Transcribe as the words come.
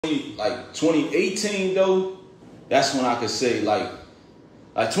Like 2018 though, that's when I could say like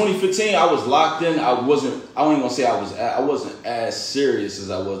 2015 I was locked in. I ain't gonna say I wasn't as serious as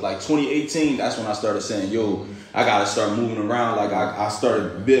I was. Like 2018, that's when I started saying, yo, I gotta start moving around. Like I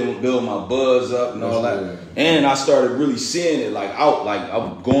started building my buzz up and all that. And I started really seeing it like out, like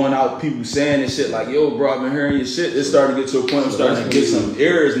I'm going out, people saying and shit like, yo bro, I've been hearing your shit. It started to get to a point I'm starting to get some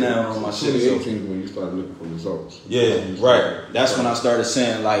errors now on my shit. 2018 when you started looking for results. Yeah, right. That's when I started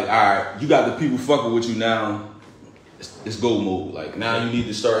saying like, all right, you got the people fucking with you now. It's go mode. Like now you need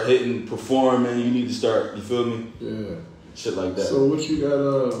to start hitting, performing. You need to start. You feel me? Yeah. Shit like that. So what you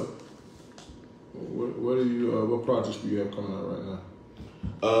got? What projects do you have coming out right now?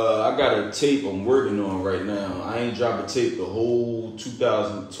 I got a tape I'm working on right now. I ain't dropped a tape the whole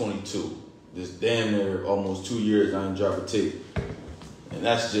 2022. This damn near almost 2 years I ain't dropped a tape. And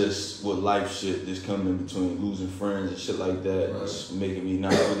that's just what life shit just coming in between losing friends and shit like that. Right. It's making me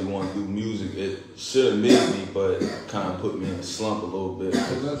not really want to do music. It should have made me, but kind of put me in a slump a little bit.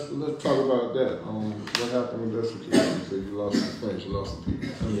 So let's talk about that. What happened with that situation? You said you lost some friends, you lost some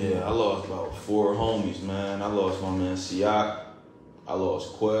people. Yeah, I lost about 4 homies, man. I lost my man Siak. I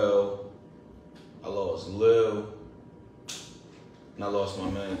lost Quell. I lost Lil. And I lost my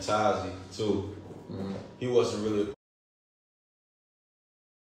man Tazi, too. Mm-hmm. He wasn't really a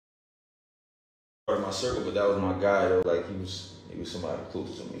part of my circle, but that was my guy though. Like he was somebody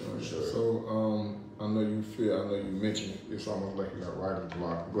close to me for sure. So I know you mentioned it's almost like you got writer's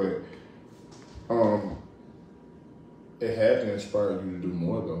block, but it had to inspire you to do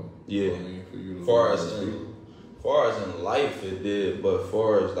more though. Yeah. I mean, for you to far as in life it did, but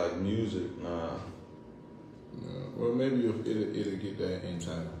far as like music, nah. Yeah. Well, maybe it'll get that in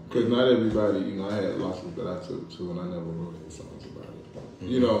time. Because not everybody, I had losses that I took too, and I never wrote any songs about it. Mm-hmm.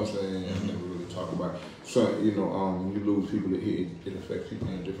 You know what I'm saying? I never really talk about it. So, when you lose people, it affects people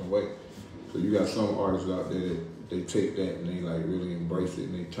in a different way. So you got some artists out there that they take that and they like really embrace it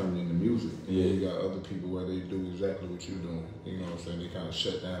and they turn it into music. And then you got other people where they do exactly what you're doing. You know what I'm saying? They kind of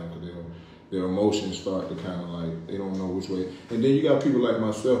shut down because their emotions start to kind of like, they don't know which way. And then you got people like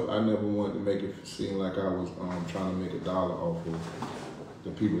myself, I never wanted to make it seem like I was trying to make $1 off of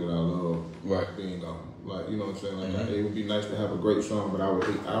the people that I love being gone. Like, you know what I'm saying? Like, it would be nice to have a great song, but I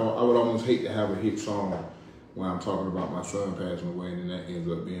would almost hate to have a hit song when I'm talking about my son passing away and then that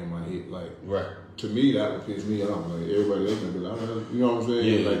ends up being my hit. Like, to me, that would piss me off. Like, everybody else would be like, you know what I'm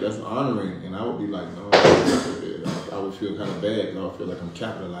saying? Yeah. Like, that's honoring. And I would be like, no, I would feel kind of bad because I would feel like I'm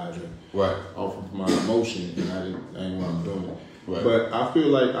capitalizing off of my emotion and I ain't what I'm doing. Right. But I feel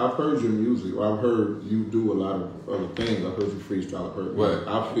like I've heard your music, or I've heard you do a lot of other things. I've heard you freestyle, I've heard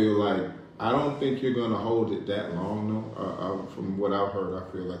I feel like, I don't think you're going to hold it that long, though. From what I've heard,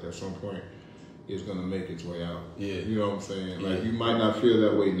 I feel like at some point it's going to make its way out. Yeah. You know what I'm saying? Yeah. Like, you might not feel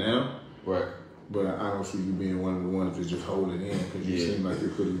that way now. Right. But I don't see you being one of the ones that just hold it in because you seem like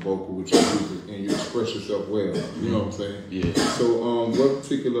you're pretty vocal with your music and you express yourself well. You know what I'm saying? Yeah. So, what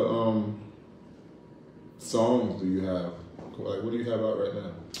particular songs do you have? Like, what do you have out right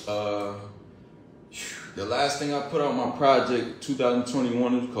now? The last thing I put out my project,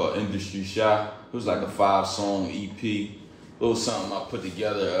 2021, it was called Industry Shot. It was like a 5-song EP. It was something I put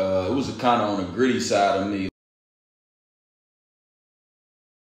together. It was kind of on the gritty side of me.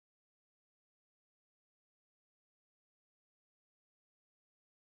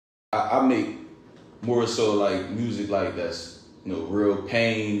 I make more so like music like that's, real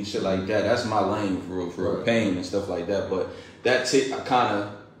pain, shit like that. That's my lane for real pain and stuff like that. But that tape, I kind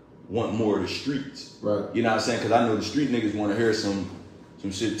of want more of the streets. Right. You know what I'm saying? Because I know the street niggas want to hear some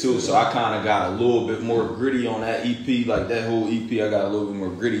shit too. So I kind of got a little bit more gritty on that EP. Like that whole EP, I got a little bit more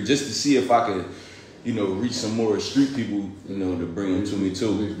gritty just to see if I could, reach some more street people, to bring them to me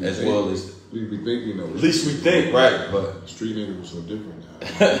too, as well as. At least we think, At least we think, right? But street niggas was so different now.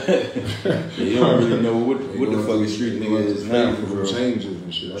 You don't really know what the fucking street nigga is now. From changes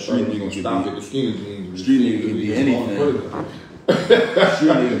and shit. Street nigga stop at the skinny jeans. Street nigga can be anything.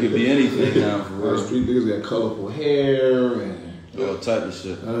 Street nigga can be anything now for real. Street niggas got colorful hair and all type of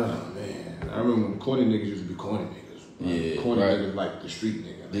shit. Oh man, I remember when corny niggas used to be corny niggas. Yeah, corny niggas like the street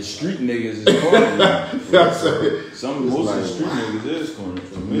nigga. The street niggas is corny. Most of the street niggas is corny.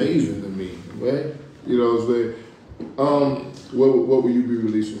 It's amazing to me, right? You know what I'm saying? What will you be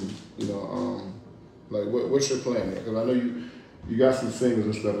releasing? Like what's your plan? Because I know you got some singles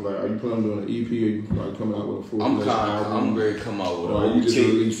and stuff. Like, are you planning on doing an EP? Or you probably coming out with a full album? I'm ready to come out with a whole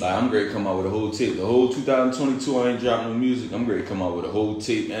tape. Like, I'm ready to come out with a whole tape. The whole 2022, I ain't dropping no music. I'm ready to come out with a whole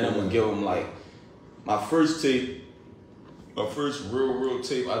tape, and I'm gonna give them like my first tape. My first real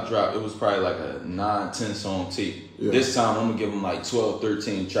tape I dropped, it was probably like a 9-10 song tape. This time I'm gonna give him like 12,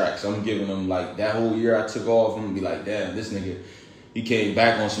 13 tracks. I'm giving him like that whole year I took off. I'm gonna be like, damn, this nigga, he came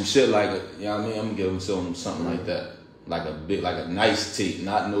back on some shit like, you know what I mean? I'm gonna give him something like that, like a nice tape,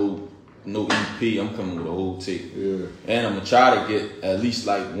 not no EP. I'm coming with a whole tape. Yeah. And I'm gonna try to get at least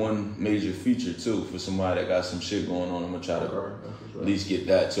like one major feature too for somebody that got some shit going on. I'm gonna try to at least get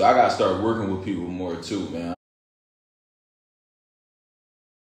that too. I gotta start working with people more too, man.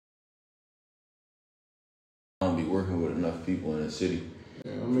 I don't be working with enough people in the city.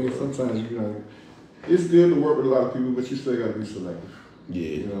 Yeah, I mean, sometimes, you know, it's good to work with a lot of people, but you still gotta be selective. Yeah.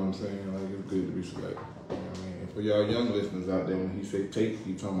 You know what I'm saying? Like, it's good to be selective. You know what I mean? And for y'all young listeners out there, when he say tape,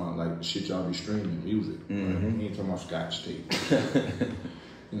 he talking about like the shit y'all be streaming, music. Right? He ain't talking about Scotch tape.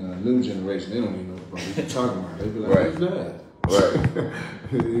 You know, the new generation, they don't even know what you talking about. They be like, what's that? Right.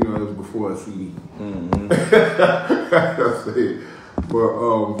 You know, it was before a CD. That's it. But,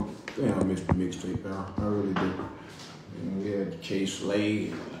 damn, I missed the mixtape, man. I really did. You know, we had K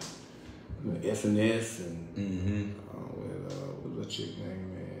Slade, SNS, and what's that chick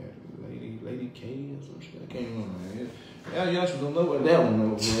name, man? Lady K or some shit. I can't remember, man. Y'all should don't know what that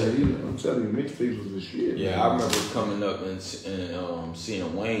one was. I'm telling you, mixtapes was the shit. Yeah, man. I remember coming up and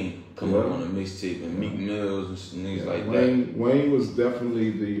seeing Wayne come up on a mixtape and Meek Mills and niggas like that. Wayne was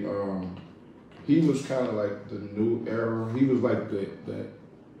definitely the. He was kind of like the new era. He was like the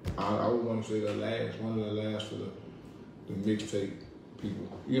I would want to say one of the last for the mixtape people.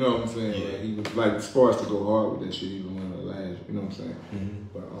 You know what I'm saying? Yeah. Like, he was like, as far as to go hard with that shit, he was one of the last. You know what I'm saying?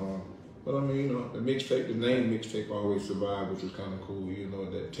 But I mean, you know, the name mixtape always survived, which was kind of cool. You know,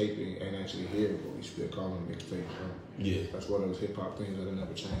 that taping ain't actually here, but we still call them mixtape. So Yeah. that's one of those hip hop things that'll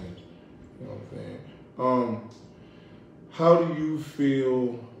never change. You know what I'm saying? How do you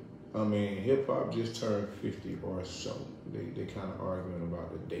feel? I mean, hip hop just turned 50 or so. They kind of arguing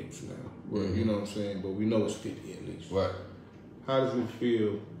about the dates now. Well, you know what I'm saying? But we know it's 50 at least. Right. How does it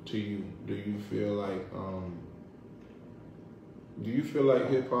feel to you? Do you feel like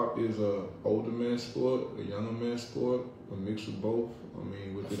hip hop is a older man's sport, a younger man's sport, a mix of both? I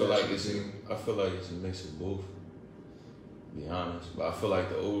mean, I feel like it's a mix of both. To be honest, but I feel like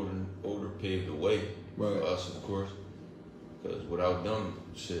the older paved the way for us, of course. Because without them,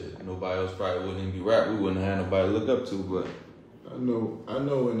 shit, nobody else probably wouldn't even be rap. We wouldn't have nobody to look up to. But I know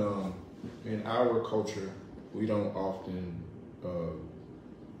in our culture, we don't often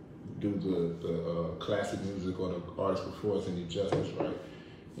do the classic music or the artist before us any justice, right?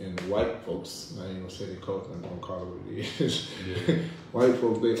 And white folks, I ain't gonna say the culture, I'm gonna call it what it is. Yeah. White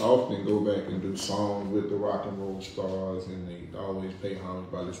folks, they often go back and do songs with the rock and roll stars, and they always pay homage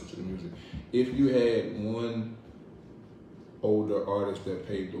by listening to the music. If you had one older artist that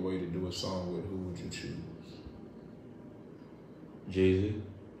paved the way to do a song with, who would you choose? Jay-Z.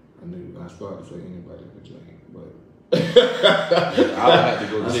 I started to say anybody but Jay, but I would have to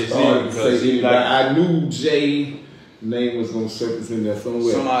go Jay-Z because I knew Jay name was gonna surface in there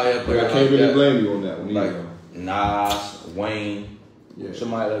somewhere. Somebody I can't really blame you on that one. Like Nas, Wayne,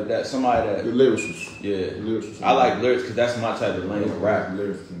 somebody like that. Somebody that the lyricists. Yeah, the lyricists. I like lyrics because that's my type of lane of rap.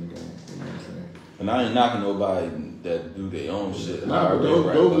 Lyricists in the game. You know what I'm saying? And I ain't knocking nobody that do their own shit. Nah, but those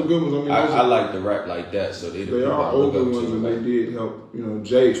are good ones. I mean, I like the rap like that, so they are older ones, and they did help. You know,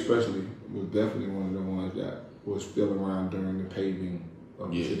 Jay especially was definitely one of the ones that was still around during the paving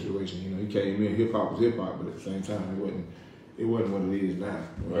situation. You know, he came in, hip hop was hip hop, but at the same time, it wasn't what it is now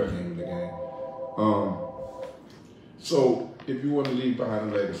when he came in the game. So if you want to leave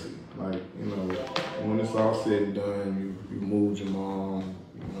behind a legacy, like, you know, when it's all said and done, you moved your mom,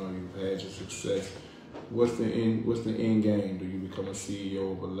 you know, you've had your success. What's the end game? Do you become a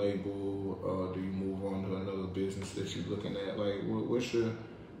CEO of a label? Do you move on to another business that you're looking at? Like,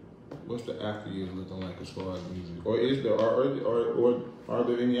 what's the after years looking like as far as music? Or is there are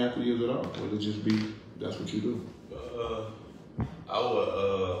there any after years at all? Or will it just be that's what you do? I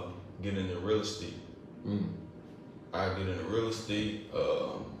would get into real estate. I get into real estate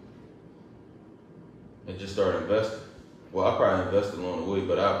and just start investing. Well, I probably invest along the way,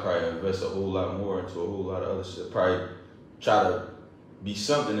 but I probably invest a whole lot more into a whole lot of other shit. Probably try to be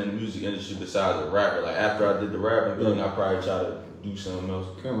something in the music industry besides a rapper. Like after I did the rapping thing, I probably try to do something else.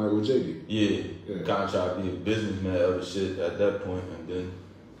 Kind of like what Jay did. Yeah. Kind of try to be a businessman of other shit at that point, and then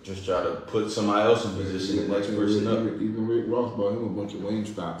just try to put somebody else in position, the next person up. Even Rick Ross bought him a bunch of Wayne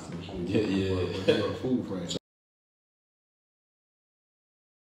stocks and shit. Yeah. A food franchise.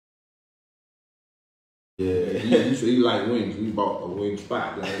 Yeah. He like wings. He bought a wing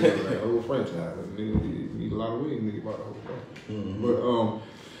spot. Like a whole franchise. Nigga need a lot of wings. Nigga bought the whole thing.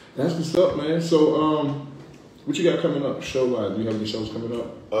 But that's what's up, man. So What you got coming up, show wise? Do you have any shows coming up?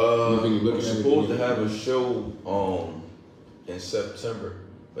 I'm supposed to have a show in September,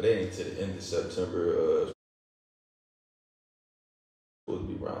 but it ain't to the end of September. Supposed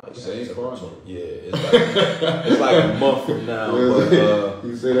to be around like September. Yeah, it's like a month from now. But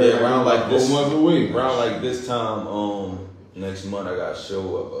you say that around like this 4 months away. Around like this time next month, I got a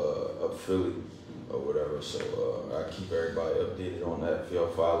show up Philly or whatever. So I keep everybody updated on that. If y'all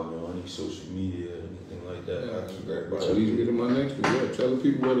follow me on any social media, anything like that, I keep everybody. So you get to my next one. Yeah, tell the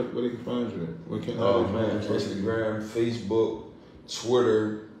people where they can find you. Where can Instagram, Facebook,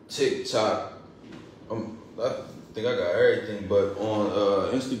 Twitter, TikTok. I think I got everything, but on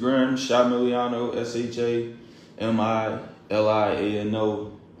Instagram, Sha Miliano,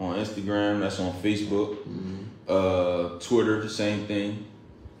 ShaMiliano on Instagram. That's on Facebook. Twitter, the same thing.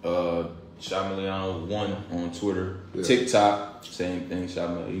 Sha Miliano 1 on Twitter. Yeah. TikTok, same thing. Sha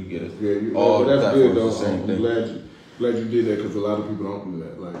Miliano, you get it. Yeah, all that's good though. I'm glad you did that because a lot of people don't do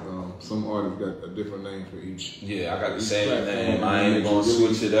that. Like some artists got a different name for each. Yeah, I got the same name. I ain't gonna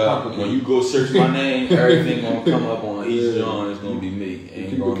switch it up. When you go search my name, everything gonna come up on each John. It's gonna be me. Ain't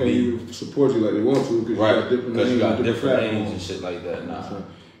people can't even support you like they want to because you got different names and shit like that.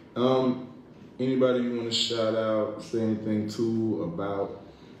 Nah. Anybody you want to shout out? Say anything to about?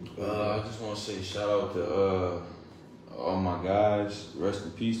 I just want to say shout out to all my guys. Rest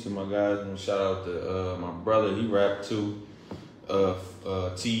in peace to my guys. And shout out to my brother. He rapped too.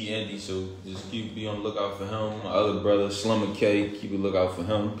 T. Andy. So just be on the lookout for him. My other brother, Slimmer K. Keep a lookout for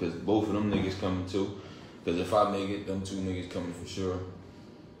him because both of them niggas coming too. Because if I make it, them two niggas coming for sure.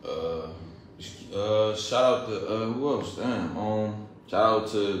 Shout out to who else? Damn. Shout out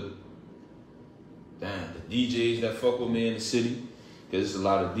to the DJs that fuck with me in the city. Cause there's a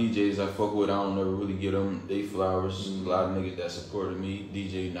lot of DJs I fuck with. I don't never really get them they flowers. A lot of niggas that supported me.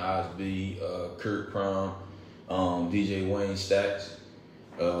 DJ Nas B, Kurt Prom, DJ Wayne Stacks.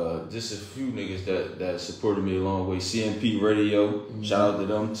 Just a few niggas that supported me a long way. CMP Radio, shout out to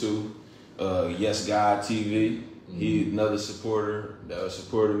them too. Yes God TV, he another supporter that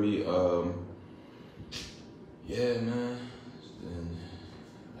supported me. Yeah, man. And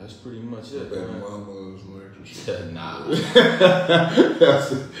that's pretty much it. Baby mama was no extra shit. Nah, I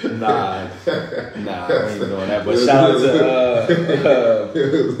ain't doing that. But shout out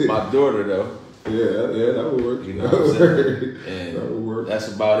to my daughter though. Yeah, that would work. You know what I'm saying? And that would work. That's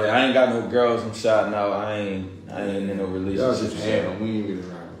about it. I ain't got no girls I'm shouting out. I ain't in no relationship. We ain't getting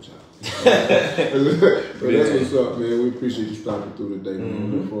around with y'all. But that's what's up, man. We appreciate you stopping through today,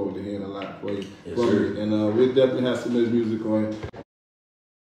 man. We look forward to hearing a lot for you. Yes, sir. And we'll definitely have some of this music on